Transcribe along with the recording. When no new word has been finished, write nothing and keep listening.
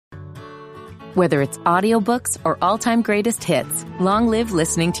Whether it's audiobooks or all-time greatest hits, long live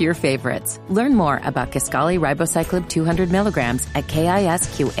listening to your favorites. Learn more about Kisqali Ribociclib 200 milligrams at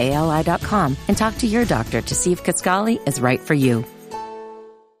KISQALI.com and talk to your doctor to see if Kisqali is right for you.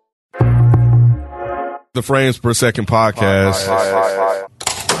 The Frames Per Second podcast.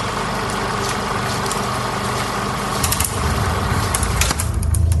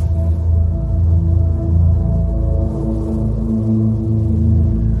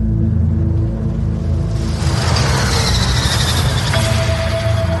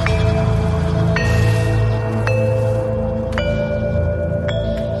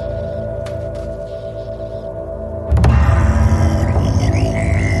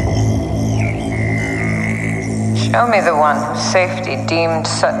 Show me the one whose safety deemed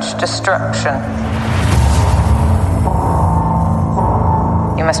such destruction.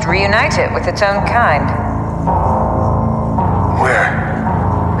 You must reunite it with its own kind.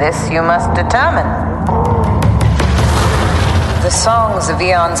 Where? This you must determine. The songs of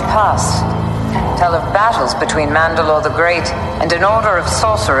eons past tell of battles between Mandalore the Great and an order of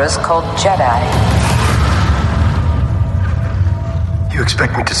sorcerers called Jedi. You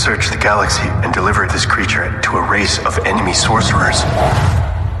expect me to search the galaxy and deliver this creature to a race of enemy sorcerers?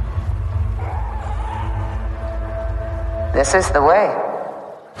 This is the way.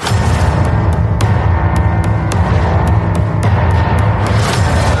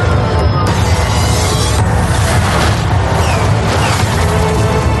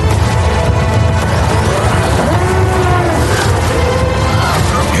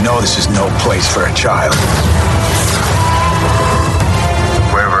 You know this is no place for a child.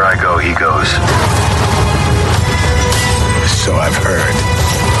 Wherever I go, he goes. So I've heard.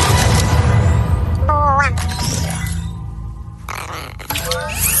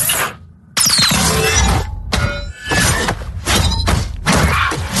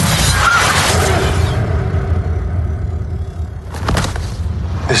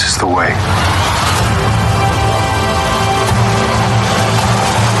 This is the way.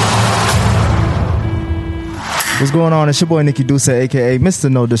 What's going on? It's your boy Nikki Duce, aka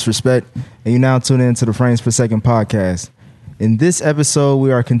Mr. No Disrespect, and you now tune in to the Frames Per Second podcast. In this episode,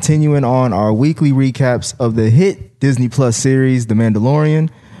 we are continuing on our weekly recaps of the hit Disney Plus series, The Mandalorian.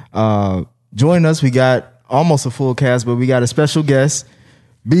 Joining us, we got almost a full cast, but we got a special guest,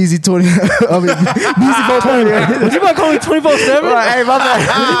 BZ20. BZ420. Was you about to call me 24/7? Hey, my bad.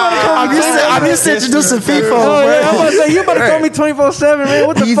 I'm used to introducing FIFO. Oh, yeah, I'm about to say, you about to call me 24/7, man.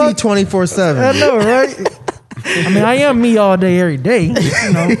 What the Easy fuck? 24/7. I know, right? I mean, I am me all day, every day. You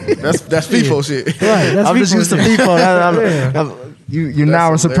know, That's FIFO shit. right? That's I'm just used to FIFO. Yeah. You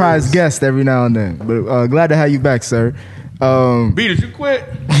now a surprise hilarious. guest every now and then. But glad to have you back, sir. B, did you quit?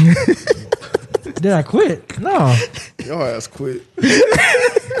 Did I quit? No. Your ass quit.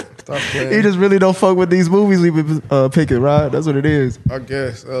 Stop playing. He just really don't fuck with these movies we been picking, right? That's what it is. I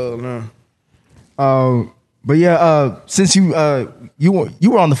guess. Oh, no. But yeah, since you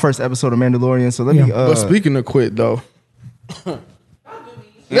were on the first episode of Mandalorian, so let me. But speaking of quit, though.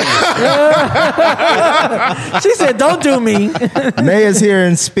 She said, "Don't do me." May is here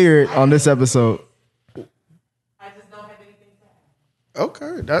in spirit on this episode.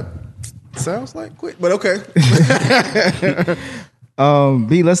 Okay, that sounds like quit, but okay.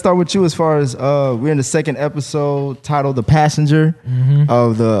 B, let's start with you as far as we're in the second episode titled The Passenger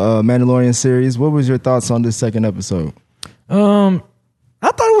of the Mandalorian series. What was your thoughts on this second episode? I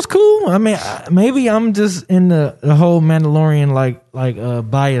thought it was cool. I mean, maybe I'm just in the whole Mandalorian like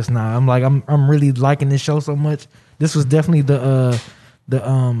bias now. I'm really liking this show so much. This was definitely the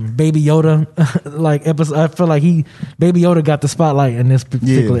Baby Yoda like episode. I feel like Baby Yoda got the spotlight in this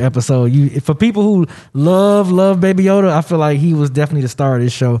particular episode. For people who love Baby Yoda, I feel like he was definitely the star of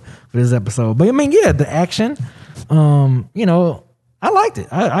this show for this episode. But I mean, yeah, the action, I liked it.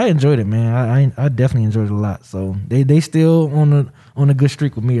 I enjoyed it, man. I definitely enjoyed it a lot. So they still on a good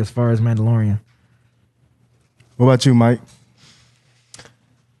streak with me as far as Mandalorian. What about you, Mike?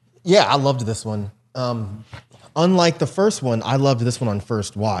 Yeah, I loved this one. Unlike the first one, I loved this one on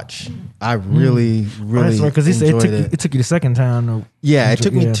first watch. I really because enjoyed it took you the second time. Yeah, it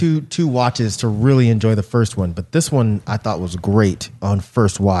took me two watches to really enjoy the first one, but this one I thought was great on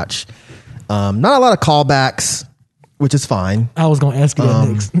first watch. Not a lot of callbacks, which is fine. I was going to ask you that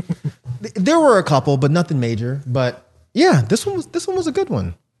next. There were a couple, but nothing major. But yeah, this one was a good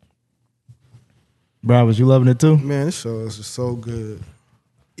one. Bro, was you loving it too? Man, this show is just so good.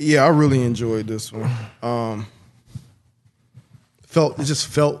 Yeah, I really enjoyed this one. It just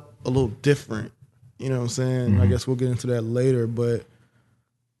felt a little different. You know what I'm saying? Mm-hmm. I guess we'll get into that later. But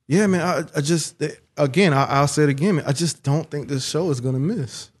yeah, man, I just, again, I'll say it again, man, I just don't think this show is going to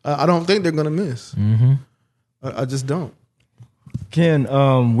miss. I don't think they're gonna miss. Mm-hmm. I just don't. Ken,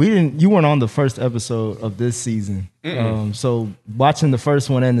 you weren't on the first episode of this season. So watching the first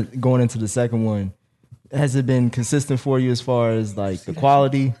one and going into the second one, has it been consistent for you as far as like the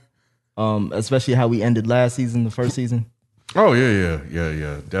quality, especially how we ended last season, the first season? Oh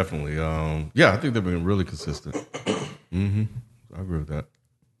yeah, definitely. I think they've been really consistent. I agree with that.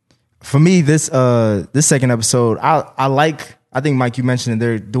 For me, this second episode, I think Mike, you mentioned that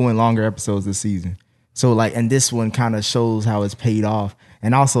they're doing longer episodes this season. So like, and this one kind of shows how it's paid off.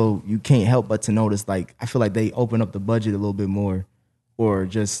 And also, you can't help but to notice, like, I feel like they open up the budget a little bit more, or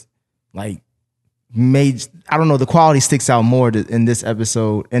just like made, I don't know, the quality sticks out more in this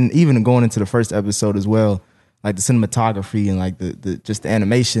episode, and even going into the first episode as well, like the cinematography and like the just the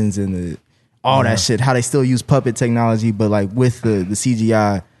animations and all that shit, how they still use puppet technology, but like with the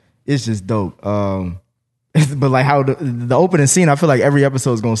CGI, it's just dope. But like how the opening scene, I feel like every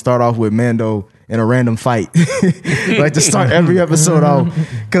episode is gonna start off with Mando in a random fight, like to start every episode off,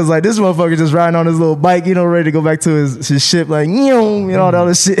 because like this motherfucker just riding on his little bike, ready to go back to his ship, like all that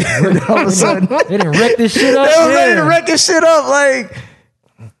other shit. And all of a sudden, they didn't wreck this shit up. They were ready to wreck his shit up, like.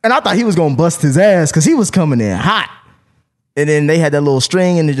 And I thought he was gonna bust his ass because he was coming in hot. And then they had that little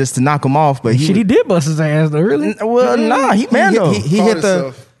string and just to knock him off, but he did bust his ass though. Really? Well, nah, he Mando. He hit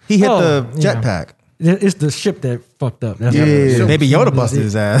the jetpack. It's the ship that fucked up. That's Maybe Yoda busted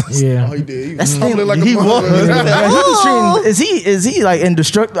his ass. Yeah. Oh, he did. He That's was fumbling like a he was. motherfucker. Is he like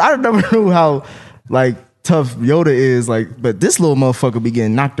indestructible? I never knew how like tough Yoda is. Like, but this little motherfucker be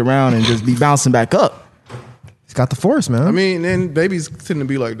getting knocked around and just be bouncing back up. He's got the force, man. I mean, and babies tend to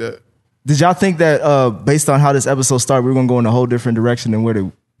be like that. Did y'all think that based on how this episode started, we were gonna go in a whole different direction than where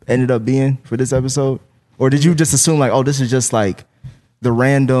it ended up being for this episode? Or did you just assume like, oh, this is just like the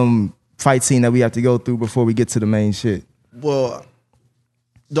random fight scene that we have to go through before we get to the main shit? Well,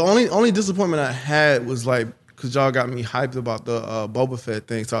 the only disappointment I had was like, because y'all got me hyped about the Boba Fett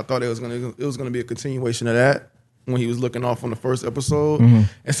thing, so I thought it was gonna be a continuation of that when he was looking off on the first episode, and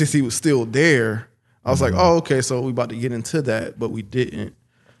since he was still there, I was like, oh, okay, so we about to get into that, but we didn't.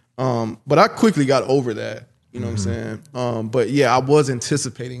 But I quickly got over that. You know what I'm saying? But yeah, I was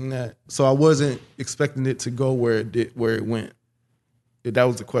anticipating that, so I wasn't expecting it to go where it went. That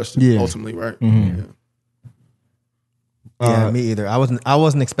was the question, ultimately, right? Yeah. Yeah, me either. I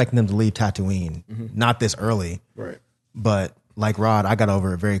wasn't expecting them to leave Tatooine, not this early. Right. But like Rod, I got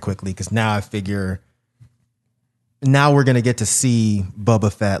over it very quickly because now I figure now we're gonna get to see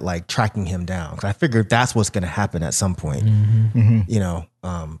Boba Fett like tracking him down. Because I figured that's what's gonna happen at some point.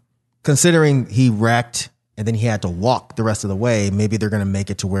 Considering he wrecked and then he had to walk the rest of the way, maybe they're gonna make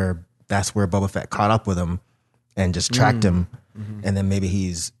it to where that's where Boba Fett caught up with him and just tracked him, and then maybe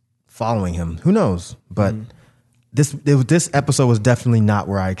he's following him. Who knows? But this episode was definitely not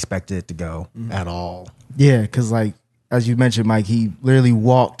where I expected it to go at all. Yeah, because like as you mentioned, Mike, he literally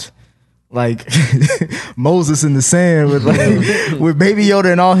walked like Moses in the sand with like with Baby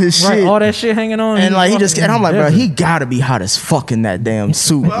Yoda and all his shit, all that shit hanging on, and like and I'm like, bro, he gotta be hot as fuck in that damn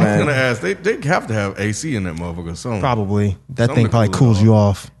suit, Well, I was man. gonna ask. They have to have AC in that motherfucker. Something. Probably that Something thing probably to cool it cools you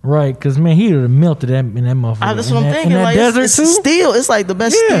off. right? Because man, he would have melted that in that motherfucker. That's what I'm thinking. In that Like desert it's too. steel. It's like the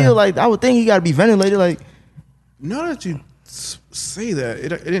best steel. Like I would think he gotta be ventilated. Like Now that you say that, it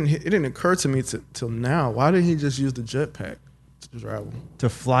didn't occur to me till now. Why didn't he just use the jetpack to travel? To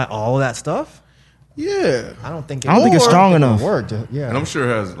fly all of that stuff? Yeah, I don't think I don't think it's strong enough. Worked. And Yeah, I'm sure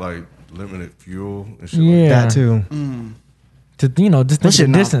it has like limited fuel and shit. Yeah. Like that. that too. To just think shit of the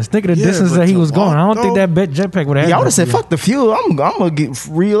not- distance. Think of the Yeah, distance but that he to was going. I don't walk, think that jetpack would have. yeah, I would have said, fuck the fuel. I'm gonna get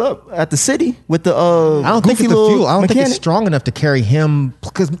reel up at the city with the I don't think goofy it's the little fuel. I don't think it's mechanic. strong enough to carry him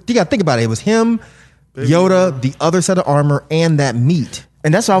because you got to think about it. It was him, Yoda, the other set of armor, and that meat.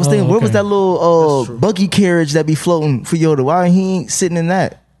 And that's what I was thinking. Where was okay. that little buggy carriage that be floating for Yoda? Why he ain't sitting in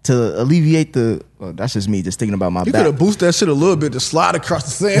that to alleviate the? Well, that's just me just thinking about my he back. could have boosted that shit a little bit to slide across the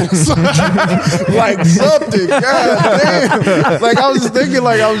sand, or something. Like something. God damn! Like I was just thinking,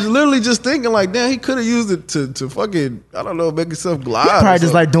 like I was literally just thinking, like damn, he could have used it to fucking I don't know, make himself glide. He or probably just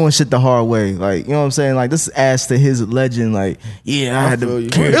something. like doing shit the hard way. Like, you know what I'm saying? Like, this adds to his legend. Like, yeah, I had feel to you.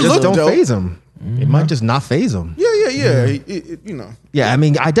 carry It this. looked Don't dope. phase him. It might just not phase him. Yeah. You know. Yeah, I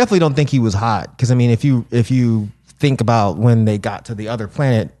mean, I definitely don't think he was hot because I mean, if you think about when they got to the other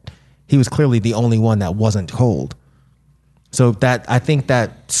planet, he was clearly the only one that wasn't cold. So that I think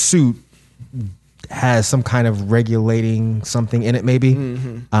that suit has some kind of regulating something in it. Maybe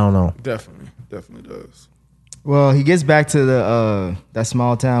I don't know. Definitely does. Well, he gets back to the that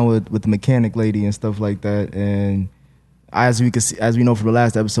small town with the mechanic lady and stuff like that. And as we know from the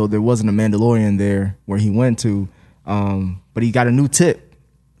last episode, there wasn't a Mandalorian there where he went to. But he got a new tip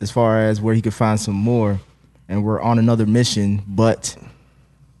as far as where he could find some more, and we're on another mission, but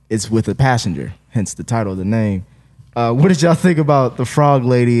it's with a passenger, hence the title of the name. What did y'all think about the Frog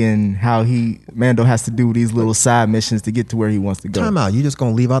Lady and how Mando has to do these little side missions to get to where he wants to go? Time out. You just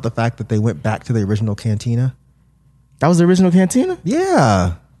gonna leave out the fact that they went back to the original cantina? That was the original cantina?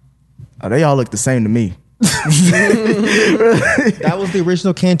 Yeah. Oh, they all look the same to me. That was the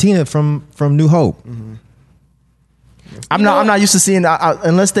original cantina from New Hope. Mm-hmm. I'm not used to seeing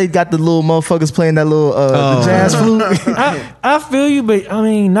unless they got the little motherfuckers playing that little the jazz flute. I feel you, but I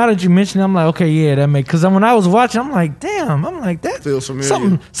mean, now that you mentioned it, I'm like, okay, yeah, that makes, because when I was watching, I'm like, damn, that feels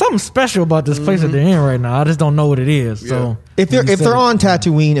familiar. Something special about this place that they're in right now. I just don't know what it is. So if they're on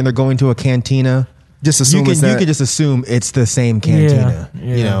Tatooine and they're going to a cantina, just assume you can just assume it's the same cantina.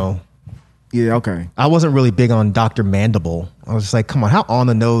 Yeah. You know. Yeah, okay. I wasn't really big on Dr. Mandible. I was just like, come on, how on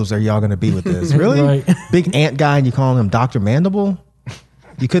the nose are y'all going to be with this? Really? Right. Big ant guy and you calling him Dr. Mandible?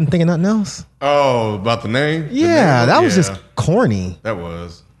 You couldn't think of nothing else? Oh, about the name? Yeah, that was just corny. That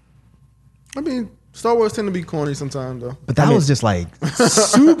was. I mean, Star Wars tend to be corny sometimes, though. But that was just like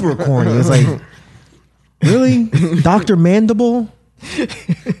super corny. It was like, really? Dr. Mandible?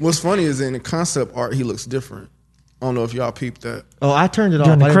 What's funny is in the concept art, he looks different. I don't know if y'all peeped that. Oh, I turned it off.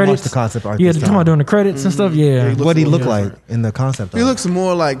 during I the didn't watch credits, the concept art. Yeah, this they're talking time. about doing the credits and stuff. Yeah, looks What did he a look little like different. in the concept He art? looks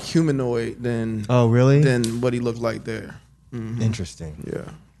more like humanoid than Oh, really? than what he looked like there. Interesting. Yeah.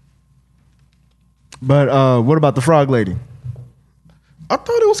 But what about the Frog Lady? I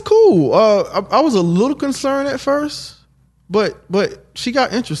thought it was cool. I was a little concerned at first, but she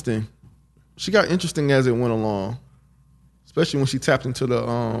got interesting. She got interesting as it went along, especially when she tapped into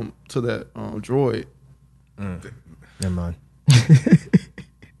the to that droid. Never mind.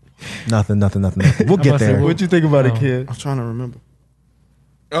 Nothing. We'll get there. say, What'd you think about it, kid? I'm trying to remember.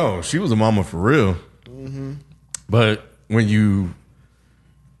 Oh, she was a mama for real. But when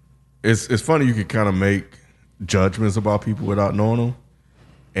it's funny, you can kind of make judgments about people without knowing them.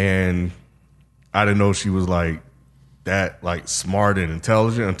 And I didn't know she was like that, like smart and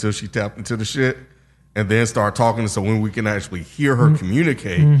intelligent until she tapped into the shit and then start talking. So when we can actually hear her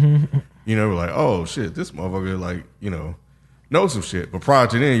communicate, you know, we're like, oh shit, this motherfucker, like, you know, knows some shit. But prior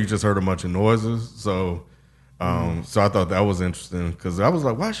to then, you just heard a bunch of noises. So, so I thought that was interesting because I was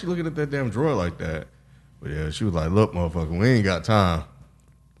like, why is she looking at that damn droid like that? But yeah, she was like, look, motherfucker, we ain't got time.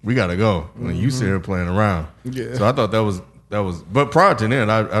 We gotta go. When you sit here playing around. Yeah. So I thought that was, but prior to then,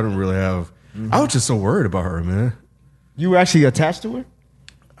 I didn't really have, I was just so worried about her, man. You were actually attached to her?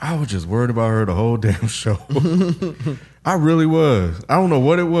 I was just worried about her the whole damn show. I really was. I don't know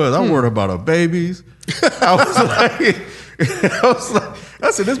what it was. I worried about her babies. I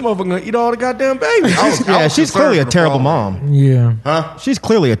said, this motherfucker gonna eat all the goddamn babies. She's clearly a terrible mom. yeah. Huh? She's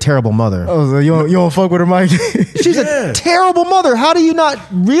clearly a terrible mother. Oh, so you don't fuck with her, Mike? She's a terrible mother. How do you not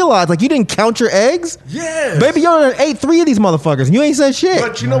realize? Like, you didn't count your eggs? Yeah. Baby, you done ate 3 of these motherfuckers and you ain't said shit.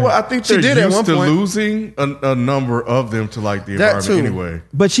 But you know what? I think She they're did at used one to point. losing a number of them to like the That environment too. anyway.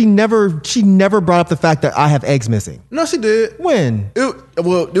 But she never brought up the fact that I have eggs missing. No, she did. When? It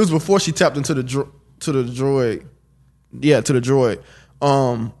was before she tapped into the droid. Yeah, to the droid.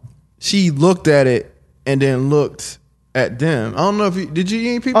 She looked at it and then looked at them. I don't know if you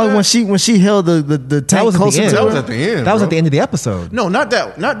ain't people. Oh, when she held the tank was at the closer end. to That her? was at the end. That was bro. at the end of the episode. No, not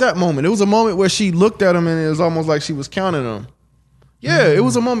that moment. It was a moment where she looked at him and it was almost like she was counting them. Yeah, it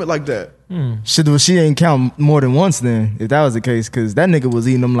was a moment like that. She ain't count more than once then, if that was the case, because that nigga was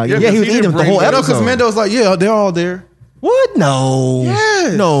eating them like... Yeah, Yeah, he was He eating didn't the whole bring that No, up. because episode. Mando's like, yeah, they're all there. What? No.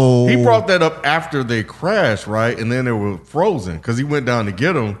 Yes. No. He brought that up after they crashed, right? And then they were frozen because he went down to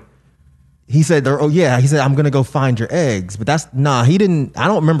get them. He said, he said, I'm going to go find your eggs. But he didn't, I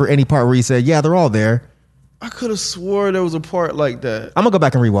don't remember any part where he said, yeah, they're all there. I could have swore there was a part like that. I'm going to go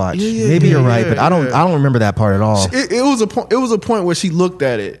back and rewatch. Yeah, Maybe you're right, yeah, but I don't remember that part at all. It was a point where she looked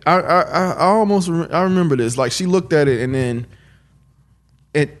at it. I remember this. Like she looked at it and then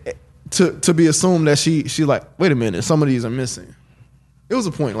to be assumed that she like, wait a minute, some of these are missing. It was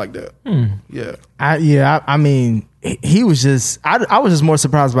a point like that. Yeah. I mean, he was just... I was just more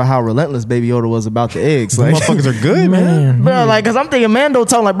surprised by how relentless Baby Yoda was about the eggs. Like, Motherfuckers are good, man. bro, like, because I'm thinking Mando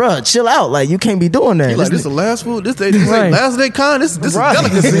talking like, bro, chill out. Like, you can't be doing that. He like, this the last food. This ain't last day con. This is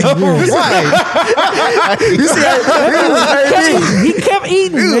delicacy. You see how He kept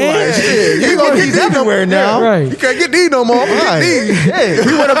eating, man. You gonna get these everywhere now. Right. You can't get these no more. Right.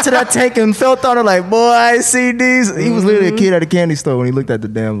 he went up to that tank and felt on it like, boy, I ain't seen these. He was literally a kid at a candy store when he looked at the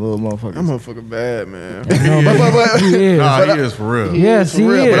damn little motherfucker. That motherfucker bad, man. He is. Nah, he is for real. Yes, For he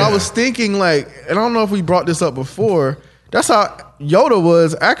real. is. But I was thinking like, and I don't know if we brought this up before, That's how Yoda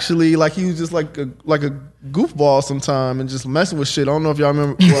was actually. Like he was just like a goofball sometime and just messing with shit. I don't know if y'all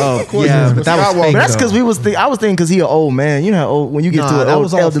remember. Well, of course, yeah, but that was fake. But that's because I was thinking because he an old man. You know, when you get to that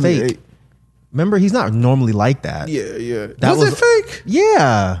was all elderly, fake. Remember, he's not normally like that. Yeah. That was it fake?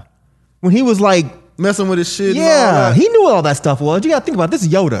 Yeah. When he was like messing with his shit. Yeah, and all that. he knew what all that stuff was. You got to think about it. This is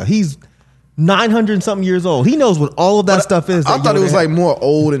Yoda. He's 900 and something years old. He knows what all of that stuff is. I thought it was like more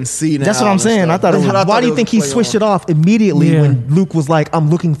old and senile. That's what I'm saying. I thought it was. Why do you think he switched it off immediately when Luke was like, "I'm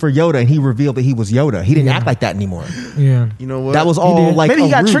looking for Yoda," and he revealed that he was Yoda? He didn't act like that anymore. Yeah, you know what? That was all like maybe he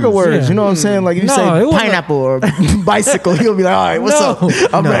got ruse. trigger words. You know what I'm saying? Like if you say pineapple or bicycle, he'll be like, "All right, what's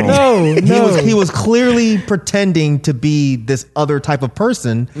up? I'm ready." No, He was clearly pretending to be this other type of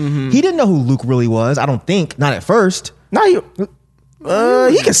person. He didn't know who Luke really was. I don't think. Not at first. No,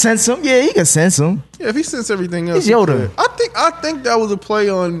 he can sense him. Yeah, he can sense him. Yeah, if he sensed everything else, He's Yoda. I think that was a play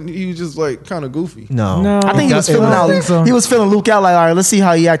on. He was just like kind of goofy. No, I think he was feeling out. So. He was feeling Luke out. Like, all right, let's see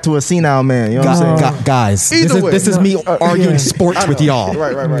how he act to a senile man. You know what I'm saying? Guys, this is me arguing sports with y'all.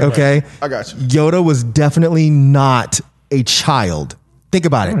 Right. Okay, I got you. Yoda was definitely not a child. Think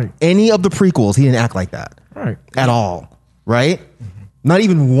about it. Right. Any of the prequels, he didn't act like that. Right. At all. Right? Not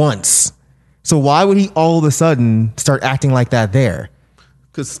even once. So why would he all of a sudden start acting like that there?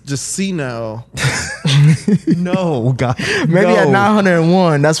 Because just see now. No, God. Maybe at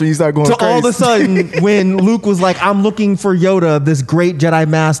 901, that's when you start going So crazy. all of a sudden, when Luke was like, "I'm looking for Yoda, this great Jedi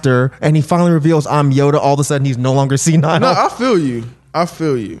Master," and he finally reveals, "I'm Yoda," all of a sudden he's no longer senile. No, I feel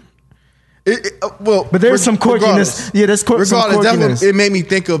you. Well, but there's some quirkiness. Yeah, there's some quirkiness. It made me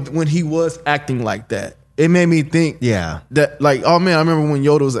think of when he was acting like that. It made me think that like, oh man, I remember when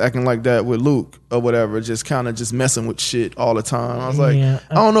Yoda was acting like that with Luke or whatever, just kind of just messing with shit all the time. I was like, I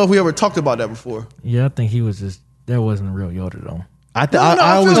don't know if we ever talked about that before. Yeah, I think he was just, that wasn't a real Yoda though. I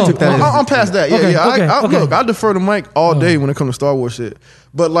always took that. I'm past that. Okay. Look, I defer to Mike all day when it comes to Star Wars shit.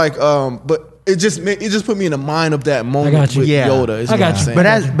 But like, but it just put me in the mind of that moment with Yoda. I got you.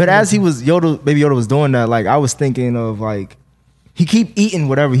 But as he was Baby Yoda was doing that, like I was thinking of like he keep eating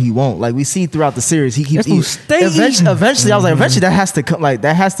whatever he want. Like we see throughout the series, he keeps eating. Eventually, I was like, eventually that has to come. Like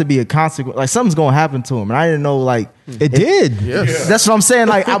that has to be a consequence. Like something's gonna happen to him, and I didn't know. Like it did. Yes. That's what I'm saying.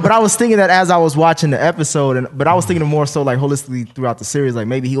 Like, but I was thinking that as I was watching the episode, but I was thinking more so like holistically throughout the series. Like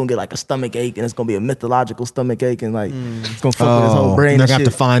maybe he gonna get like a stomach ache, and it's gonna be a mythological stomach ache, and like it's gonna fuck with his whole brain. They're gonna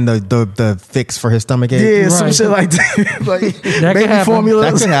have to find the fix for his stomach ache. Yeah, some shit like that. Like That baby could happen. formula.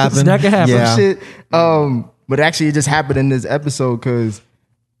 That could happen. That could happen. Yeah. Shit. But actually, it just happened in this episode because,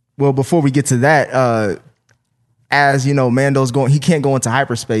 well, before we get to that, as you know, Mando's going, he can't go into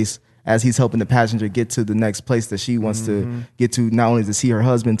hyperspace as he's helping the passenger get to the next place that she wants to get to, not only to see her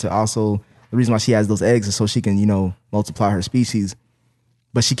husband, to also, the reason why she has those eggs is so she can, you know, multiply her species.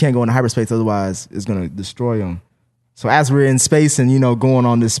 But she can't go into hyperspace, otherwise it's going to destroy him. So as we're in space and, you know, going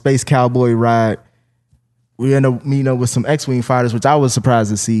on this space cowboy ride, we end up meeting up with some X-Wing fighters, which I was surprised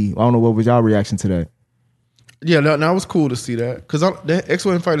to see. I don't know, what was y'all reaction to that? Yeah, that was cool to see that because the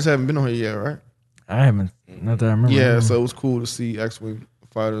X-Wing fighters haven't been on here yet, right? I haven't, not that I remember. Yeah, so it was cool to see X-Wing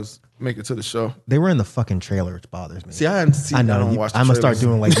fighters make it to the show. They were in the fucking trailer, which bothers me. See, I hadn't seen. I know. don't watch the I'm gonna start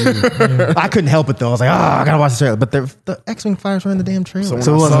trailers. doing like you. I couldn't help it though. I was like, I gotta watch the trailer. But the X-Wing fighters were in the damn trailer. So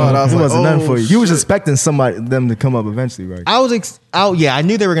So it when I saw it, I was like, wasn't nothing oh, for you. You was shit. expecting them to come up eventually, right? I was I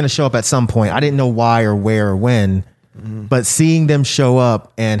knew they were gonna show up at some point. I didn't know why or where or when. But seeing them show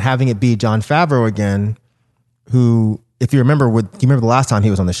up and having it be Jon Favreau again, who, if you remember the last time he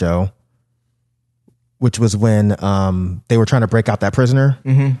was on the show, which was when they were trying to break out that prisoner.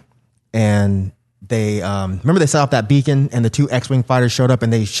 And they remember they set off that beacon and the two X-Wing fighters showed up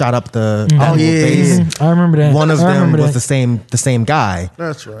and they shot up the base. I remember that. One of I them remember was that. the same guy.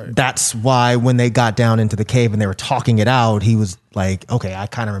 That's right. That's why when they got down into the cave and they were talking it out, he was like, okay, I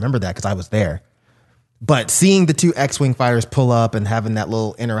kind of remember that because I was there. But seeing the two X-Wing fighters pull up and having that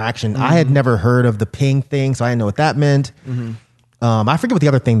little interaction, I had never heard of the ping thing, so I didn't know what that meant. I forget what the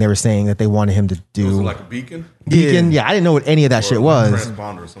other thing they were saying that they wanted him to do. Was it like a beacon? Beacon? Yeah, I didn't know what any of that Or shit a was.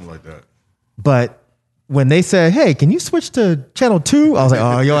 transponder or something like that. But when they said, "Hey, can you switch to channel 2?" I was like,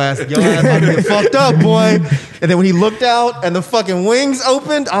 "Oh, your ass about to get fucked up, boy." And then when he looked out and the fucking wings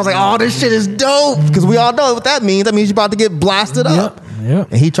opened, I was like, "Oh, this shit is dope." Because we all know what that means. That means you're about to get blasted up.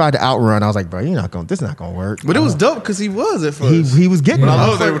 Yep. And he tried to outrun. I was like, "Bro, this is not gonna work." But it was dope because he was at first. He was getting. But I him.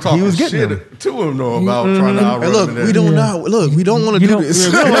 know they were talking He was getting shit him. to him though about trying to outrun And look, him and we don't know. Look, we don't want to do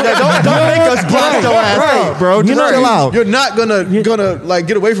this. Don't make us blast your ass out, bro. Just chill out. You're not gonna like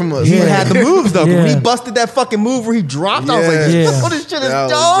get away from us. He Like, had the moves though. When Yeah. he busted that fucking move where he dropped, I was like, Yeah. "Oh, this shit is That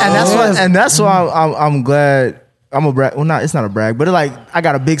was dope." And that's why I'm glad. I'm a brag. Well, it's not a brag, but like I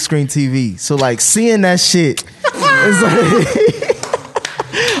got a big screen TV, so like seeing that shit It's like,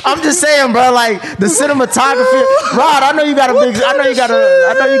 I'm just saying, bro. Like the cinematography, Rod. I know you got a big. I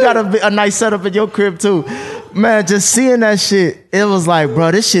know you got a nice setup in your crib too, man. Just seeing that shit, it was like,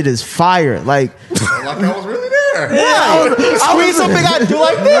 bro, this shit is fire. Like I was really there. Yeah, I was so big, I do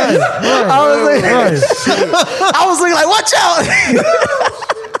like this. I was looking like, watch out.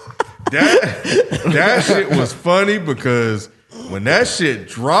 That shit was funny because when that shit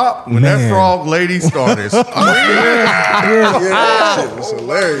dropped, when that frog lady started screaming, that shit was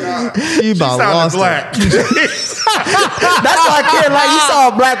hilarious. She sounded black. That's why I can't. Like, you saw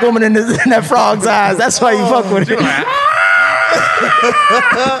a black woman in that frog's eyes. That's why you fuck with it.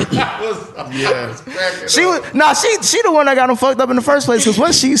 She the one that got him fucked up in the first place. Because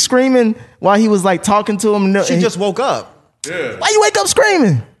when she's screaming while he was like talking to him, she just woke up. Yeah. Why you wake up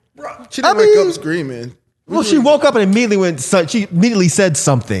screaming? She didn't wake up screaming. Well, she woke up and immediately she immediately said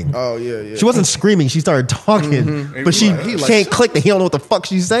something. Oh yeah. She wasn't screaming. She started talking, but she can't click that he don't know what the fuck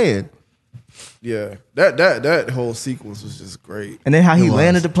she's saying. Yeah, that whole sequence was just great. And then how he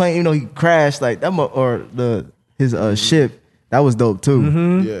landed the plane, you know, he crashed like that, or his ship. That was dope too.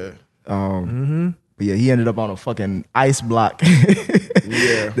 Mm-hmm. Yeah. But yeah, he ended up on a fucking ice block.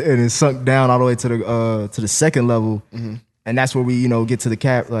 Yeah. And it sunk down all the way to the second level. Mm-hmm. And that's where we, you know, get to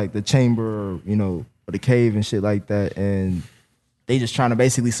the like the chamber, or, you know, or the cave and shit like that. And they just trying to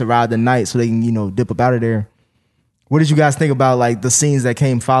basically survive the night so they can, you know, dip up out of there. What did you guys think about like the scenes that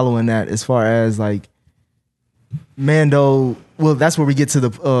came following that, as far as like Mando? Well, that's where we get to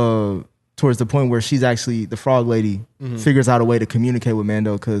the towards the point where she's actually, the frog lady figures out a way to communicate with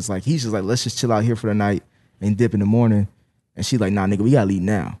Mando, because like he's just like, let's just chill out here for the night and dip in the morning. And she's like, nah, nigga, we gotta leave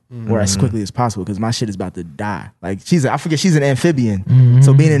now, or as quickly as possible, because my shit is about to die. Like I forget she's an amphibian,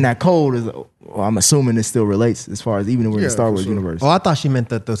 so being in that cold is, well, I'm assuming it still relates as far as even if we're in the Star Wars universe. Oh, I thought she meant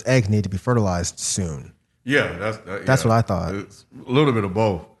that those eggs need to be fertilized soon. Yeah, that's what I thought. It's a little bit of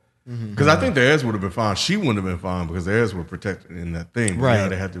both. Because I think the eggs would have been fine. She wouldn't have been fine because the eggs were protected in that thing. But yeah,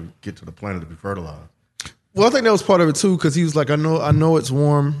 they had to get to the planet to be fertilized. Well, I think that was part of it too, because he was like, I know it's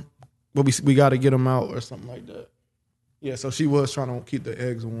warm, but we got to get them out or something like that. Yeah, so she was trying to keep the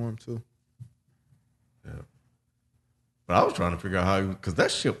eggs warm too. Yeah, but I was trying to figure out how, because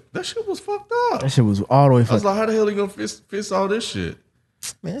that shit was fucked up. That shit was all the way fucked up. I was like, how the hell he gonna fix all this shit?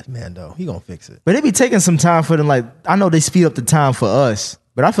 Man, that's Mando. He gonna fix it. But it be taking some time for them. Like, I know they speed up the time for us,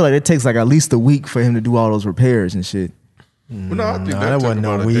 but I feel like it takes like at least a week for him to do all those repairs and shit. Well, no, I think that took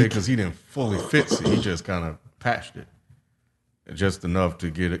about a day because he didn't fully fix it. He just kind of patched it, just enough to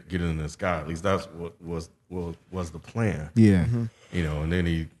get it in the sky. At least that's what was the plan. Yeah, you know. And then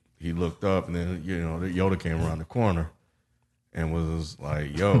he looked up, and then Yoda came around the corner, and was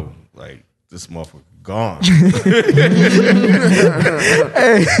like, "Yo, like this motherfucker gone."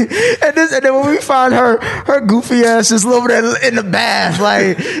 Hey, and then when we find her goofy ass just over there in the bath,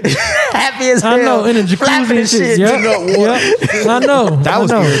 like happy as hell. I know, in the jacuzzi and shit. Yep. I know. That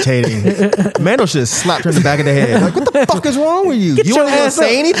was irritating. Mando should have slapped her in the back of the head. Like, what the fuck is wrong with you? You don't even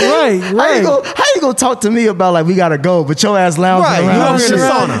say anything? Right. How you gonna talk to me about like we gotta go, but your ass lounging around in the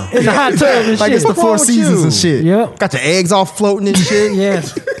sauna. In the hot tub and like shit. it's the Four Seasons and shit. Yep. Got your eggs all floating and shit.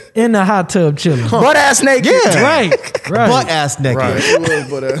 Yes. In the hot tub chilling. Butt ass naked. Yeah. Right. Butt ass naked. Right. It was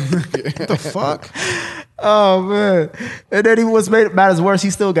butt ass naked. What the fuck? Oh man. And then what's made matters worse, he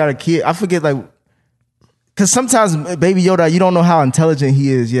still got a kid. I forget, like, because sometimes Baby Yoda, you don't know how intelligent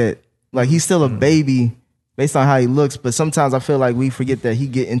he is yet. Like, he's still a baby based on how he looks, but sometimes I feel like we forget that he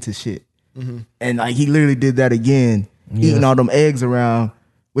get into shit. And like he literally did that again, eating all them eggs around,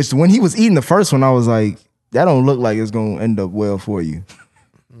 which when he was eating the first one, I was like, that don't look like it's gonna end up well for you.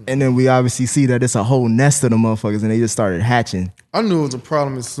 And then we obviously see that it's a whole nest of them motherfuckers, and they just started hatching. I knew it was a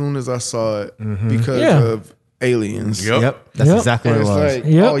problem as soon as I saw it because of aliens. Yep. That's exactly And what it it's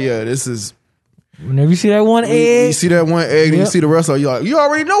was. like, oh yeah, this is. Whenever you see that one egg, You see that one egg, and you see the rest of it, you're like, you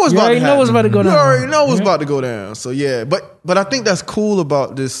already know what's about to happen. know what's about to go down. You already know what's about to go down. So yeah, but I think that's cool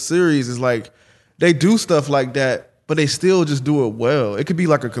about this series is like they do stuff like that, but they still just do it well. It could be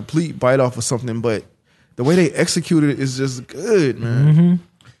like a complete bite off of something, but the way they execute it is just good, man.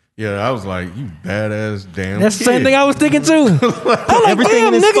 Yeah, I was like, you badass damn that's the same kid. thing I was thinking too. I'm like, Everything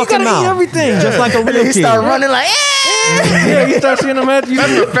damn, in his nigga, you fucking gotta mouth. eat everything. Just like a real And he kid. started running like, Yeah, you start seeing him at you.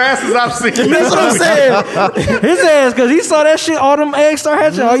 That's the fastest I've seen. that's what I'm saying. His ass, because he saw that shit, all them eggs start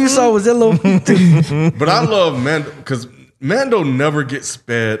hatching. All you saw was that little. But I love Mando because Mando never gets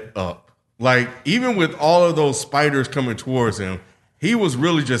sped up. Like, even with all of those spiders coming towards him, he was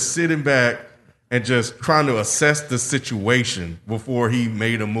really just sitting back and just trying to assess the situation before he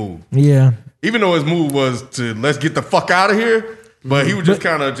made a move. Yeah. Even though his move was to let's get the fuck out of here, But he was just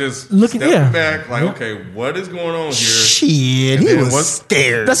kind of just looking stepping back, like, okay, what is going on here? Shit, he was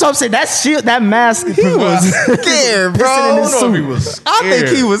scared. That's what I'm saying. That mask. He was scared, bro. I don't know if he was scared. I think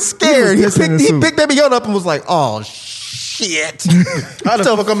he was scared. He was pissing in the He suit. picked Baby Yoda up and was like, "Oh shit! How the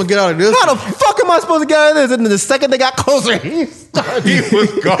fuck I'm gonna get out of this? How the fuck am I supposed to get out of this?" And then the second they got closer, he was gone. He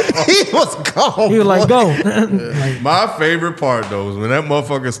was gone. He was like, boy. go. My favorite part though was when that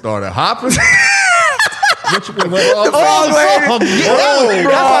motherfucker started hopping. That's why I thought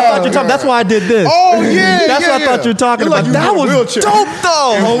you were talking. That's why I did this. Oh yeah, That's what I thought you were talking about. That was dope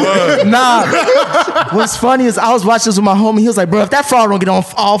though. Nah. What's funny is I was watching this with my homie. He was like, bro, if that frog don't get on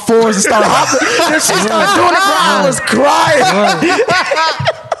all fours and start hopping, then she started doing it, bro. I was crying.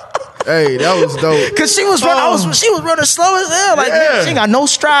 Hey, that was dope. Cause she was running, she was running slow as hell. Like Yeah. she ain't got no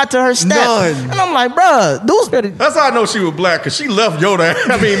stride to her step. None. And I'm like, bro, those That's how I know she was black, because she left Yoda.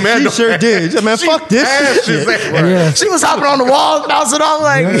 I mean, man, She sure did. Man, fuck this shit. Yeah. she was hopping on the walls, bouncing off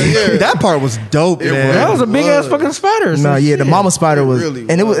like. That part was dope, man. That was a big ass fucking spider. No, yeah, the mama spider was, really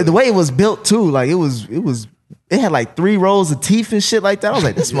and it was was. the way it was built too. Like it had like 3 rows of teeth and shit like that. I was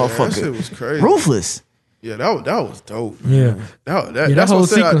like, this motherfucker, that shit was crazy. ruthless. Yeah, that was dope. Yeah. That Yeah, that that's whole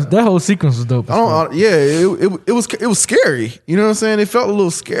what I said. sequence. That whole sequence was dope. I don't. Yeah, it was scary. You know what I'm saying? It felt a little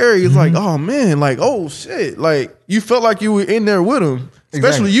scary. It's like, oh man, like oh shit, like you felt like you were in there with him.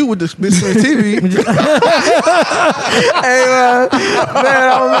 Especially you with the split screen TV. Hey man,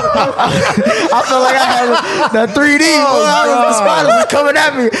 I felt like I had that 3D. The spiders was coming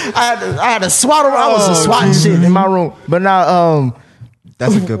at me. I had to swat them. I was just swatting shit in my room. But now,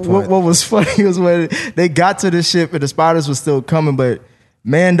 That's a good point. What was funny was when they got to the ship and the spiders were still coming, but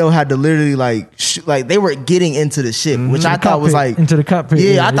Mando had to literally like they were getting into the ship, which I thought was like into the cockpit.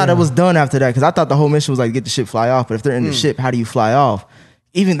 Yeah, I thought it was done after that because I thought the whole mission was like get the ship fly off. But if they're in the ship, how do you fly off?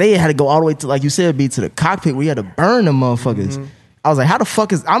 Even they had to go all the way to, like you said, be to the cockpit where you had to burn them motherfuckers. I was like, how the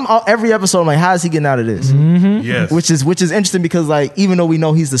fuck is every episode? I'm like, how is he getting out of this? Yes. Which is interesting because like even though we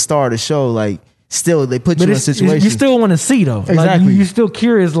know he's the star of the show, like still they put you in a situation. You still want to see though. Like, Exactly. you're still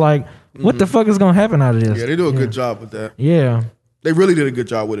curious. Like, what the fuck is gonna happen out of this? Yeah, they do a good job with that. Yeah. They really did a good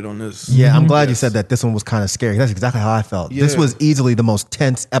job with it on this. Yeah, I'm glad you said that this one was kind of scary. That's exactly how I felt. This Yeah. was easily the most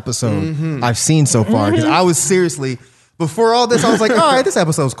tense episode I've seen so far. Because I was seriously, before all this, I was like, all right, this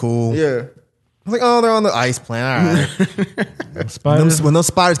episode's cool. Yeah. I was like, oh, they're on the ice planet. All right. Spiders. When those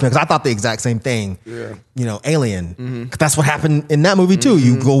spiders came, because I thought the exact same thing. Yeah. You know, Alien. 'Cause that's what happened in that movie too.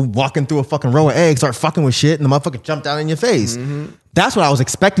 You go walking through a fucking row of eggs, start fucking with shit, and the motherfucker jump down in your face. That's what I was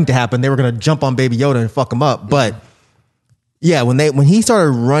expecting to happen. They were gonna jump on Baby Yoda and fuck him up. But yeah, when he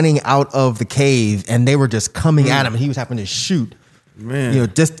started running out of the cave and they were just coming at him and he was having to shoot, Man. you know,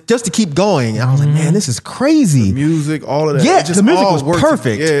 just to keep going. And I was like, man, this is crazy. Music, all of that. Yeah, It just the music all was worked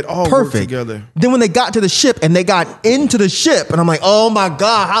perfect. Yeah, it all worked together. Then when they got to the ship and they got into the ship, and I'm like, oh my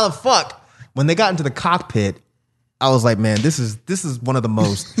God, how the fuck? When they got into the cockpit, I was like, man, this is one of the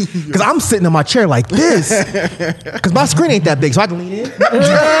most, because I'm sitting in my chair like this, because my screen ain't that big, so I can lean in.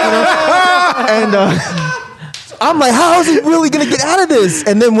 And I'm like, how is he really gonna get out of this?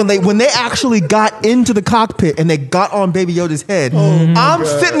 And then when they actually got into the cockpit and they got on Baby Yoda's head, I'm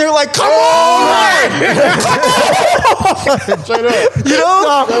sitting there like, come on! Straight up. You know,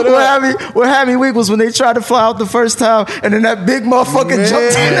 what had me weak was when they tried to fly out the first time, and then that big motherfucker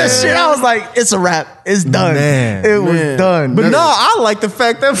jumped in that shit. I was like, "It's a wrap. It's done. Man. It was done." But no, I like the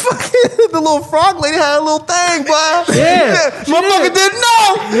fact that fucking the little frog lady had a little thing, boy. Yeah, she Motherfucker didn't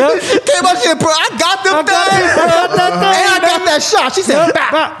know. Yep. She came up here, bro. I got them things. And I got that shot. She said,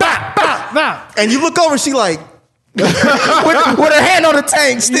 bop, bop, bop, bop. And you look over, she like, with her hand on the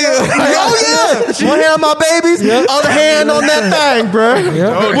tank still. oh yeah. One hand on my babies, other hand on that thing, bro.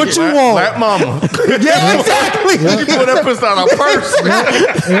 Yep. What you want? Black mama. Yeah, exactly. You put that pussy out of purse.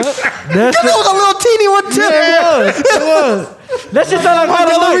 That's It was a little teeny one too. it was. That shit sound like Hard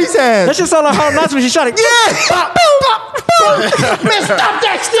Hillary's Knocks. hand. That shit sound like Hard Knocks when she shot it. Yeah. Man, stop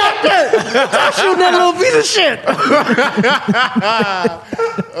that. Stop shooting that little piece of shit.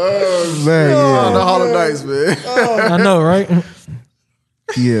 Man, Oh, the Hollow Knights, man. I know, right?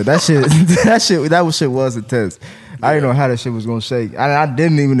 yeah, that shit was intense. I didn't know how that shit was gonna shake. I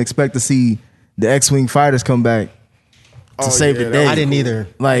didn't even expect to see the X-wing fighters come back to save the that day. I didn't either.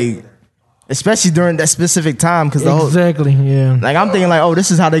 Like, especially during that specific time, because the whole. Exactly. Yeah. Like I'm thinking, like, oh,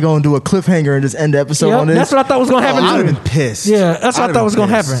 this is how they gonna do a cliffhanger and just end the episode Yep, on this. that's what I thought was gonna happen. I'd too. have been pissed. Yeah, that's what I I'd thought have was been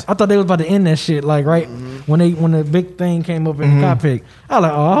gonna happen. pissed. I thought they was about to end that shit, like right when the big thing came up in the cockpit. I was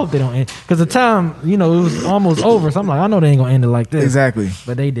like, oh, I hope they don't end, because the time, you know, it was almost over. So I'm like, I know they ain't gonna end it like this. Exactly.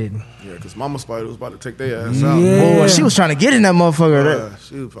 But they didn't. Yeah, because Mama Spider was about to take their ass out. Yeah. Boy, she was trying to get in that motherfucker.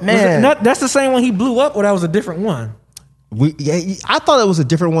 She was Man. That's the same one he blew up, or that was a different one. I thought it was a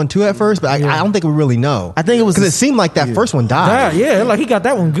different one too at first, but I don't think we really know. I think it was because it seemed like that first one died. Yeah, like he got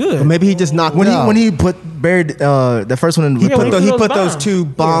that one good. But maybe he just knocked when it out. he buried the first one in the he put those two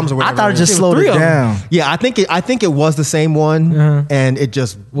bombs or whatever. I thought it just slowed it down. Yeah, I think it was the same one, and it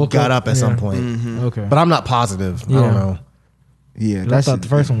just got up at some point. Okay, but I'm not positive. I don't know. Yeah, I thought the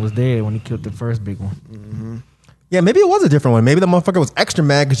first one was dead when he killed the first big one. Yeah, maybe it was a different one. Maybe the motherfucker was extra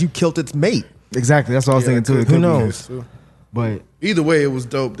mad because you killed its mate. Exactly, that's what I was thinking too. Who knows? But either way, it was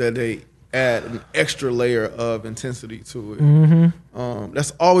dope that they add an extra layer of intensity to it.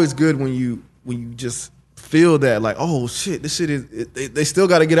 That's always good when you just feel that, like, oh shit, this shit is. They still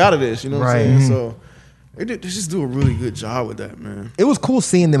got to get out of this. You know what I'm saying? So they just do a really good job with that, man. It was cool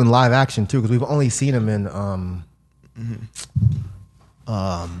seeing them in live action too, because we've only seen them in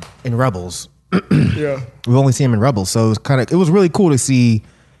Rebels. Yeah, we've only seen them in Rebels, so it was really cool to see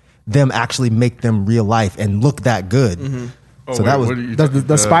them actually make them real life and look that good. So that was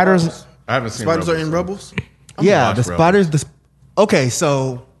the spiders. I haven't seen spiders Rebels, are in Rebels. Yeah, the spiders. Okay,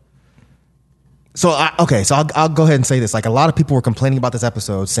 so I'll go ahead and say this. Like, a lot of people were complaining about this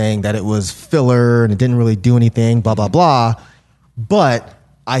episode, saying that it was filler and it didn't really do anything, blah blah blah. But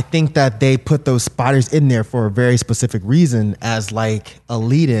I think that they put those spiders in there for a very specific reason, as like a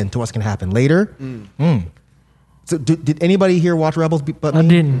lead-in to what's going to happen later. So did anybody here watch Rebels? But I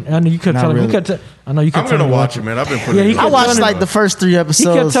didn't. I know you kept telling me. I know you kept I'm telling gonna me watch it, man. I've been putting. I watched like the first 3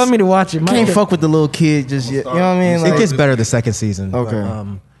 episodes. He kept telling me to watch it. Can't fuck with the little kid just yet. You know what I mean? Like, it gets better the second season. Okay.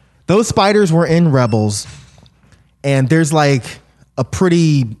 But, those spiders were in Rebels, and there's like a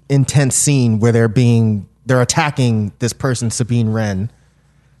pretty intense scene where they're attacking this person, Sabine Wren,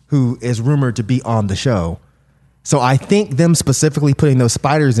 who is rumored to be on the show. So I think them specifically putting those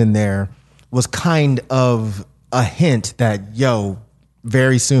spiders in there was kind of a hint that,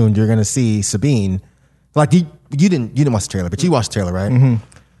 very soon you're gonna see Sabine. Like, you didn't watch the trailer, but you watched the trailer, right?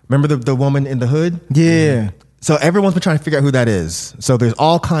 Remember the woman in the hood? Yeah. So everyone's been trying to figure out who that is. So there's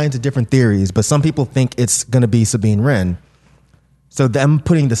all kinds of different theories, but some people think it's gonna be Sabine Wren. So them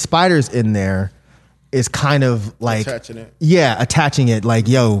putting the spiders in there is kind of like attaching it. Yeah, attaching it like,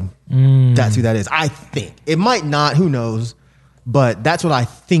 that's who that is. I think. It might not, who knows? But that's what I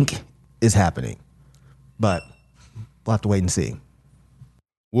think is happening. But we'll have to wait and see.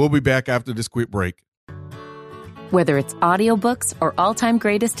 We'll be back after this quick break. Whether it's audiobooks or all-time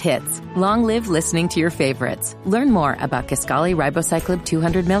greatest hits, long live listening to your favorites. Learn more about Kisqali Ribociclib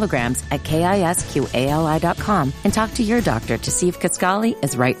 200 milligrams at KISQALI.com and talk to your doctor to see if Kisqali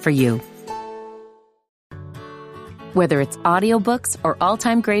is right for you. Whether it's audiobooks or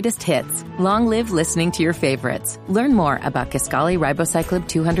all-time greatest hits, long live listening to your favorites. Learn more about Kisqali Ribociclib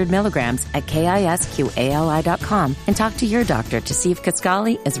 200 milligrams at KISQALI.com and talk to your doctor to see if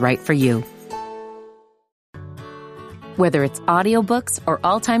Kisqali is right for you. Whether it's audiobooks or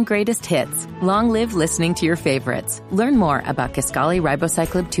all-time greatest hits, long live listening to your favorites. Learn more about Kisqali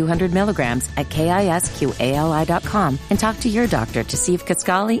Ribociclib 200 milligrams at KISQALI.com and talk to your doctor to see if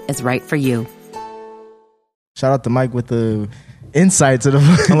Kisqali is right for you. Shout out to Mike with the insight to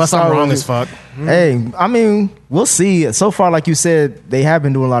the Unless I'm wrong as fuck. Hey, I mean, we'll see. So far, like you said, they have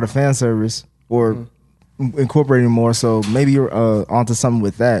been doing a lot of fan service or incorporating more. So maybe you're onto something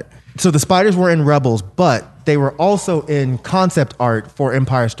with that. So the spiders were in Rebels, but they were also in concept art for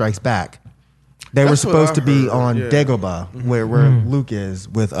Empire Strikes Back. They were supposed to be on Dagobah, where Luke is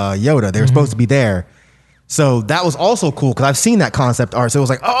with Yoda. They were supposed to be there. So that was also cool because I've seen that concept art. So it was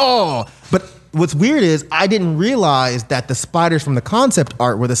like, oh, but what's weird is I didn't realize that the spiders from the concept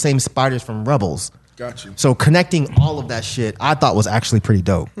art were the same spiders from Rebels. Got you. So connecting all of that shit, I thought was actually pretty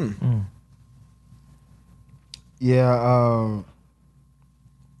dope. Yeah,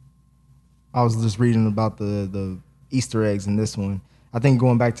 I was just reading about the Easter eggs in this one. I think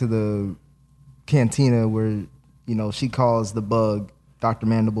going back to the cantina where, she calls the bug Dr.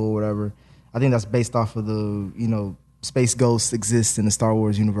 Mandible or whatever, I think that's based off of the, space ghosts exist in the Star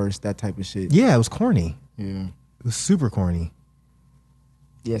Wars universe, that type of shit. Yeah, it was corny. Yeah. It was super corny.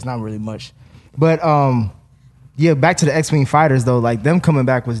 Yeah, it's not really much. But, back to the X-Wing fighters, though. Like, them coming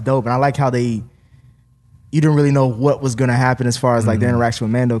back was dope. And I like how you didn't really know what was going to happen as far as, like, their interaction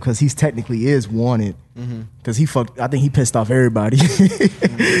with Mando, because he's technically is wanted. Because I think he pissed off everybody.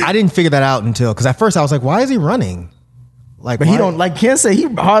 I didn't figure that out because at first I was like, why is he running? Like, but he don't, like Ken said, he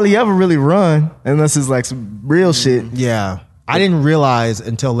hardly ever really run unless it's like some real shit. Yeah. I didn't realize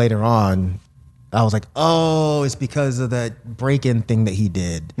until later on. I was like, oh, it's because of that break-in thing that he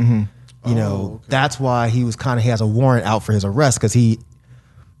did. That's why he has a warrant out for his arrest, because he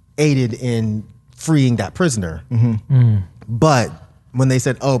aided in freeing that prisoner. But when they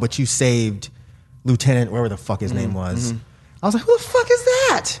said, oh, but you saved lieutenant, whatever the fuck his name was. I was like, who the fuck is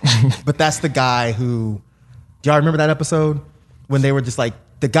that? But that's the guy who, do y'all remember that episode when they were just like,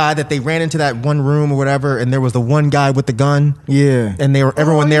 the guy that they ran into that one room or whatever, and there was the one guy with the gun. Yeah. And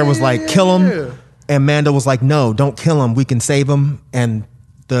everyone there was like, kill him. And Mando was like, no, don't kill him. We can save him. And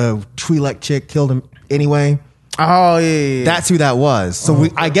the Twi'lek chick killed him anyway. Oh, yeah. That's who that was. So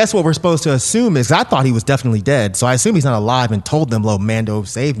I guess what we're supposed to assume is, I thought he was definitely dead. So I assume he's not alive and told them, Mando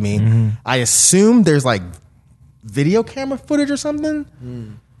saved me. I assume there's like video camera footage or something.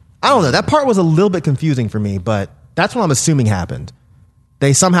 I don't know. That part was a little bit confusing for me, but that's what I'm assuming happened.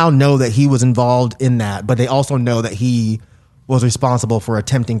 They somehow know that he was involved in that, but they also know that he was responsible for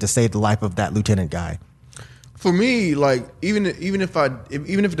attempting to save the life of that lieutenant guy. For me, like even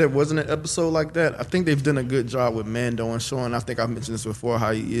if there wasn't an episode like that, I think they've done a good job with Mando and showing. I think I've mentioned this before,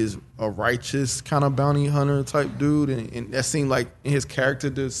 how he is a righteous kind of bounty hunter type dude, and that seemed like in his character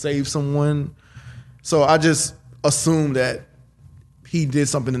to save someone. So I just assumed that he did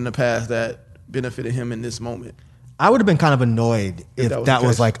something in the past that benefited him in this moment. I would have been kind of annoyed if that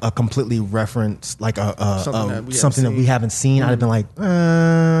was like a completely referenced, like something that we haven't seen. I'd have been like,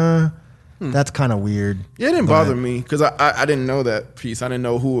 that's kind of weird. Yeah, it didn't bother me because I didn't know that piece. I didn't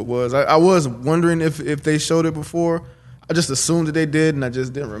know who it was. I was wondering if they showed it before. I just assumed that they did, and I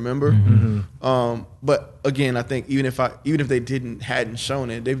just didn't remember. But again, I think even if they hadn't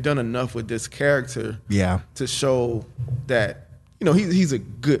shown it, they've done enough with this character, to show that he's a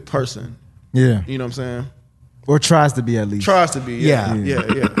good person. Yeah, you know what I'm saying. Or tries to be, at least. Tries to be, yeah.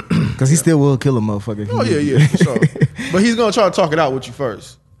 Because he still will kill a motherfucker. Oh, yeah, for sure. But he's going to try to talk it out with you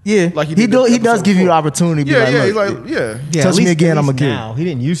first. Yeah. Like he does give you the opportunity. He's like, touch me again, I'm a kid. Now. He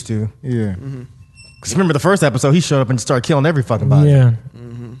didn't used to. Yeah. Because remember the first episode, he showed up and started killing every fucking body. Yeah.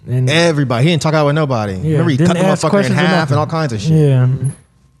 And everybody. He didn't talk out with nobody. Yeah. Remember, he cut the motherfucker in half and all kinds of shit. Yeah.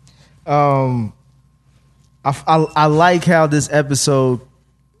 I like how this episode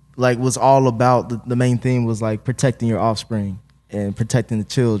was all about the main theme was like protecting your offspring and protecting the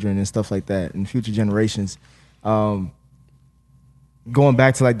children and stuff like that and future generations. Going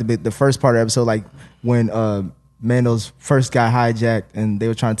back to the first part of the episode, like when Mando's first got hijacked and they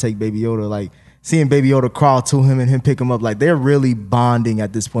were trying to take Baby Yoda, like seeing Baby Yoda crawl to him and him pick him up, like they're really bonding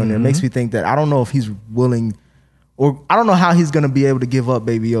at this point. And it makes me think that I don't know if he's willing, or I don't know how he's going to be able to give up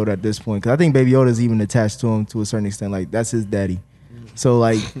Baby Yoda at this point. Because I think Baby Yoda is even attached to him to a certain extent. Like that's his daddy. So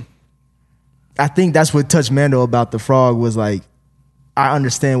like, I think that's what touched Mando about the frog was like, I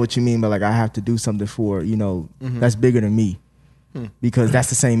understand what you mean, but like I have to do something for, that's bigger than me. Because that's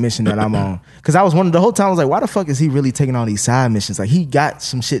the same mission that I'm on. Because I was wondering the whole time, I was like, why the fuck is he really taking all these side missions? Like he got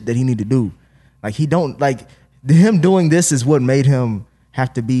some shit that he need to do. Like he don't, like him doing this is what made him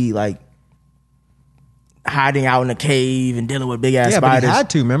have to be like hiding out in a cave and dealing with big ass spiders. But he had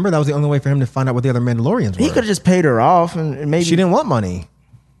to, remember? That was the only way for him to find out what the other Mandalorians were. He could have just paid her off and maybe. She didn't want money.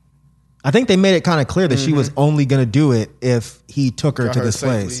 I think they made it kind of clear that she was only going to do it if he took her to this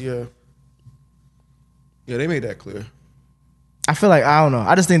place. Yeah, they made that clear. I feel like, I don't know.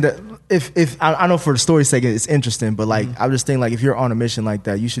 I just think that if I know for the story's sake it's interesting, but like I just think like if you're on a mission like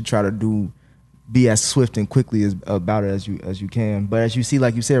that, you should try to be as swift and quickly about it as you can. But as you see,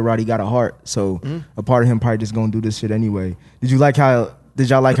 like you said, Roddy got a heart, so a part of him probably just gonna do this shit anyway. Did y'all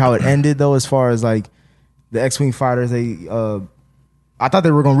like how it ended though? As far as like the X-Wing fighters, I thought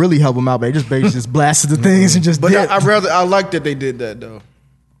they were gonna really help him out, but they just basically just blasted the things and just. But dipped. I like that they did that though.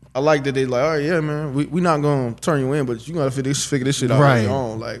 I like that they like, all right, yeah, man, we not gonna turn you in, but you gotta figure this shit out on your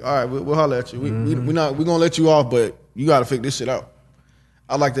own. Like, all right, we'll holler at you. We gonna let you off, but you gotta figure this shit out.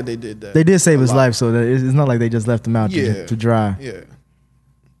 I like that they did that. They did save his life, so that it's not like they just left him out to dry. Yeah.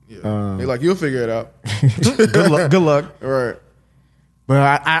 They're like, you'll figure it out. Good luck. All right.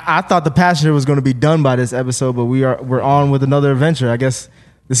 But I thought the passenger was going to be done by this episode, but we're on with another adventure. I guess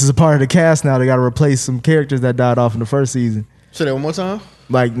this is a part of the cast now. They got to replace some characters that died off in the first season. Say that one more time.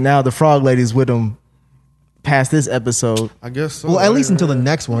 Like now the Frog Lady's with them past this episode. I guess so. Well, at least until the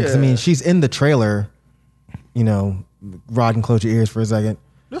next one, because I mean, she's in the trailer. Rod, can close your ears for a second.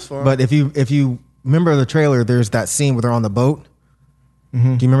 That's fine. But if you remember the trailer, there's that scene where they're on the boat. Do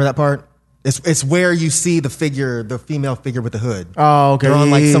you remember that part? It's where you see the female figure with the hood. Oh, okay. They're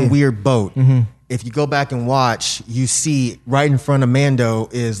on some weird boat. If you go back and watch, you see right in front of Mando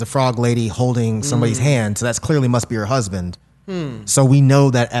is the Frog Lady holding somebody's hand. So that's clearly must be her husband. So we know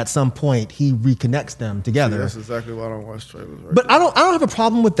that at some point he reconnects them together. That's exactly why I don't watch trailers. Right but I don't have a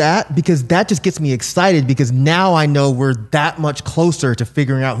problem with that because that just gets me excited because now I know we're that much closer to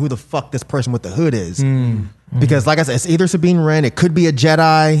figuring out who the fuck this person with the hood is. Because like I said, it's either Sabine Wren, it could be a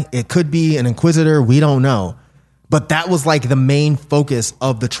Jedi, it could be an Inquisitor, we don't know. But that was like the main focus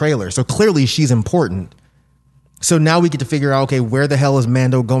of the trailer. So clearly she's important. So now we get to figure out, okay, where the hell is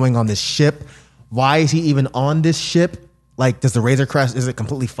Mando going on this ship? Why is he even on this ship? Like, does the Razor Crest, is it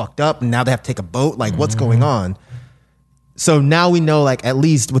completely fucked up? And now they have to take a boat? Like, what's going on? So now we know, like, at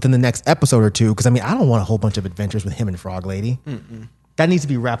least within the next episode or two, because I mean, I don't want a whole bunch of adventures with him and Frog Lady. That needs to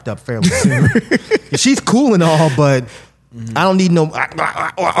be wrapped up fairly soon. She's cool and all, but I don't need no.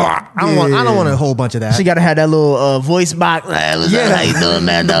 I don't want a whole bunch of that. She got to have that little voice box. Yeah. How you doing,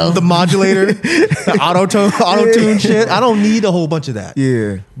 Mando? The modulator, the auto tune shit. I don't need a whole bunch of that.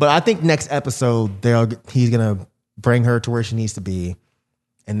 Yeah. But I think next episode he's gonna bring her to where she needs to be,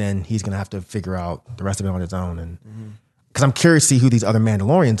 and then he's gonna have to figure out the rest of it on his own. And because I'm curious to see who these other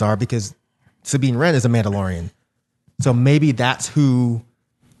Mandalorians are, because Sabine Wren is a Mandalorian, so maybe that's who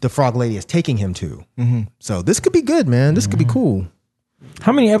the Frog Lady is taking him to. So this could be good, man. This could be cool.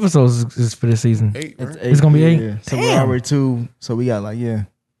 How many episodes is for this season? 8, right? It's gonna be 8. Yeah. So we're already 2. So we got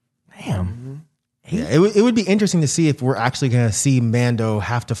Damn. Yeah, it would be interesting to see if we're actually gonna see Mando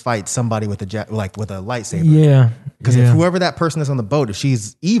have to fight somebody with with a lightsaber. Yeah. Because if whoever that person is on the boat, if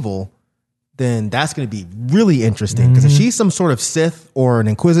she's evil, then that's going to be really interesting. Because if she's some sort of Sith or an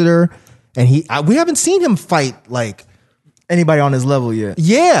Inquisitor, and we haven't seen him fight like anybody on his level yet.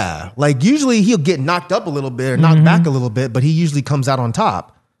 Yeah, like usually he'll get knocked up a little bit or knocked back a little bit, but he usually comes out on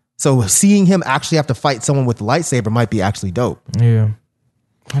top. So seeing him actually have to fight someone with a lightsaber might be actually dope. Yeah.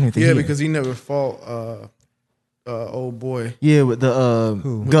 I don't think Because he never fought old boy. Yeah, with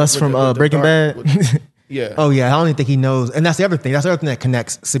the Gus from with the Breaking dark- Bad. Yeah. Oh yeah, I don't even think he knows. And that's the other thing. That's the other thing that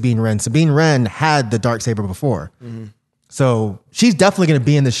connects Sabine Wren. Sabine Wren had the Darksaber before. So she's definitely going to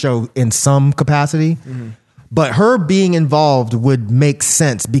be in the show in some capacity. But her being involved would make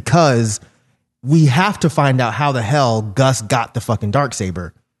sense because we have to find out how the hell Gus got the fucking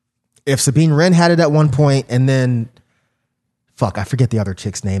Darksaber. If Sabine Wren had it at one point and then, I forget the other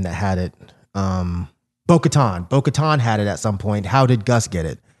chick's name that had it. Bo-Katan. Bo-Katan had it at some point. How did Gus get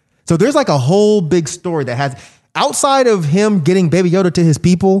it? So there's like a whole big story that has, outside of him getting Baby Yoda to his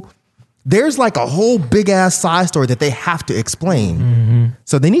people, there's like a whole big ass side story that they have to explain.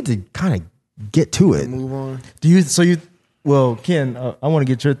 So they need to kind of get to it. Move on. Well, Ken, I want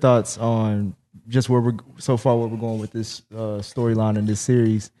to get your thoughts on just where we're going with this storyline in this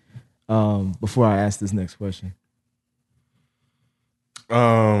series before I ask this next question.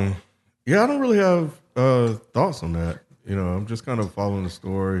 Yeah, I don't really have thoughts on that. You know, I'm just kind of following the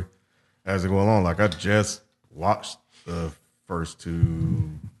story as it goes along. Like I just watched the first 2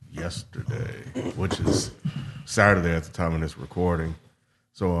 yesterday, which is Saturday at the time of this recording.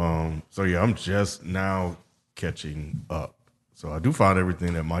 So yeah, I'm just now catching up. So I do find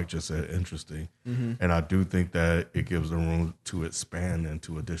everything that Mike just said interesting, and I do think that it gives them room to expand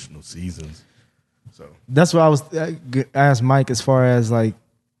into additional seasons. So that's what I asked Mike as far as like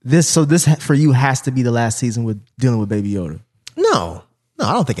this. So this for you has to be the last season with dealing with Baby Yoda. No,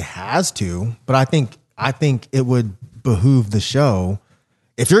 I don't think it has to. But I think it would behoove the show,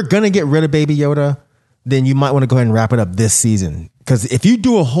 if you're gonna get rid of Baby Yoda, then you might want to go ahead and wrap it up this season. Because if you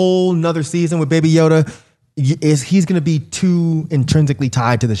do a whole nother season with Baby Yoda, he's going to be too intrinsically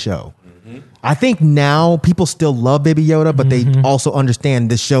tied to the show. I think now people still love Baby Yoda, but they also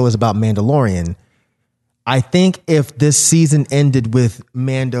understand this show is about Mandalorian. I think if this season ended with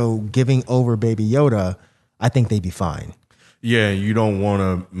Mando giving over Baby Yoda, I think they'd be fine. yeah, you don't want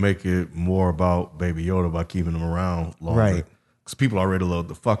to make it more about Baby Yoda by keeping him around longer. Right. Because people already love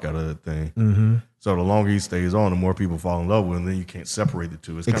the fuck out of that thing. So the longer he stays on, the more people fall in love with him. Then you can't separate the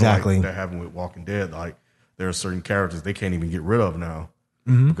two. It's kind Exactly. of like that happened with Walking Dead. Like there are certain characters they can't even get rid of now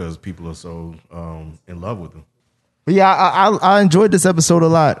because people are so in love with them. But yeah, I enjoyed this episode a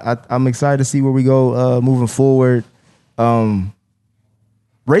lot. I'm excited to see where we go moving forward.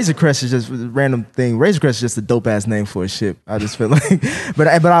 Razor Crest is just a random thing. Razor Crest is just a dope ass name for a ship. I just feel like, but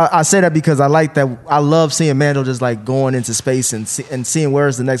I say that because I like that. I love seeing Mando just like going into space and seeing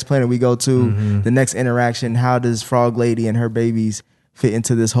where's the next planet we go to, the next interaction. How does Frog Lady and her babies fit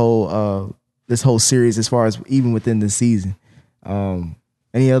into this whole series as far as even within the season?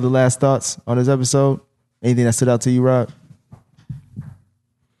 Any other last thoughts on this episode? Anything that stood out to you, Rob?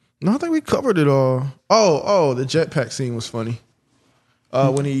 No, I think we covered it all. Oh, the jetpack scene was funny.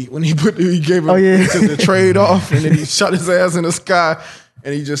 When he gave him the trade off, and then he shot his ass in the sky,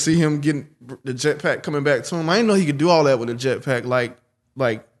 and you just see him getting the jetpack coming back to him. I didn't know he could do all that with a jetpack,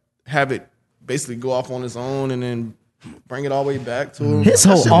 like have it basically go off on its own and then bring it all the way back to him. His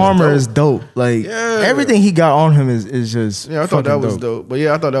whole armor is dope. Like everything he got on him is just I thought that was dope. But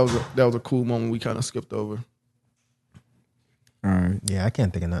yeah, I thought that was a cool moment we kind of skipped over. All right. Yeah, I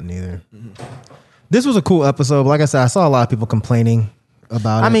can't think of nothing either. This was a cool episode. But like I said, I saw a lot of people complaining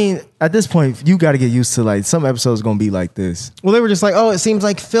about it. I mean, at this point, you got to get used to like some episodes going to be like this. Well, they were just like, oh, it seems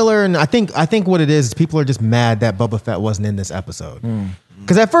like filler. And I think what it is people are just mad that Boba Fett wasn't in this episode.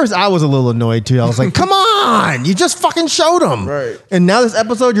 Because at first I was a little annoyed too. I was like, come on, you just fucking showed him. Right. And now this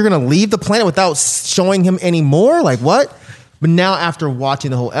episode, you're going to leave the planet without showing him anymore? Like what? But now after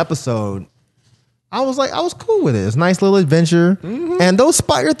watching the whole episode, I was like, I was cool with it. It's a nice little adventure. And those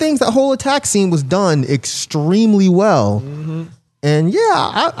spider things, that whole attack scene was done extremely well. And yeah,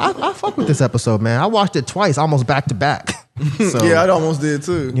 I fuck with this episode, man. I watched it twice, almost back to back. So, Yeah, I almost did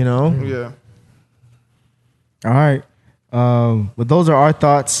too. you know, Yeah. All right. But those are our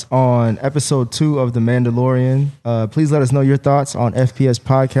thoughts on episode 2 of The Mandalorian. Please let us know your thoughts on FPS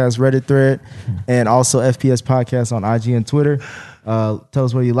Podcast Reddit thread and also FPS Podcast on IG and Twitter. Tell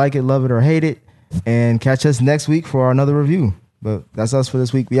us whether you like it, love it, or hate it. And catch us next week for another review. But that's us for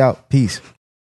this week. We out. Peace.